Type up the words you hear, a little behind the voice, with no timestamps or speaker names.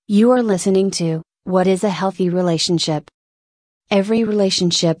You are listening to What is a Healthy Relationship? Every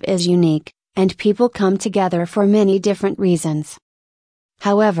relationship is unique, and people come together for many different reasons.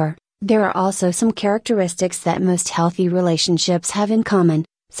 However, there are also some characteristics that most healthy relationships have in common,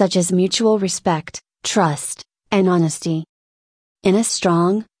 such as mutual respect, trust, and honesty. In a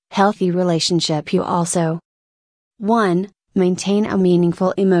strong, healthy relationship, you also 1. Maintain a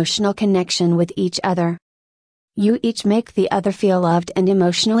meaningful emotional connection with each other. You each make the other feel loved and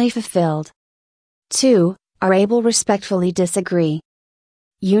emotionally fulfilled. 2. Are able to respectfully disagree.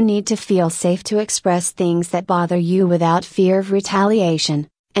 You need to feel safe to express things that bother you without fear of retaliation,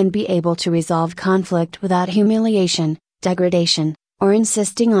 and be able to resolve conflict without humiliation, degradation, or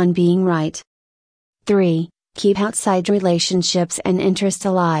insisting on being right. 3. Keep outside relationships and interest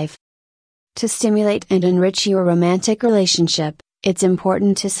alive. To stimulate and enrich your romantic relationship, it's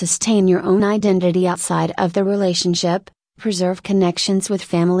important to sustain your own identity outside of the relationship, preserve connections with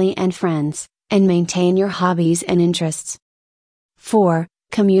family and friends, and maintain your hobbies and interests. 4.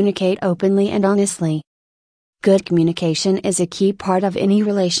 Communicate openly and honestly. Good communication is a key part of any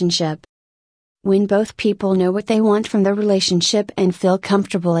relationship. When both people know what they want from the relationship and feel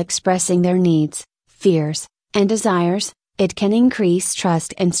comfortable expressing their needs, fears, and desires, it can increase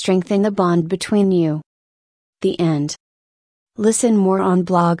trust and strengthen the bond between you. The end. Listen more on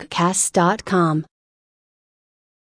blogcast.com.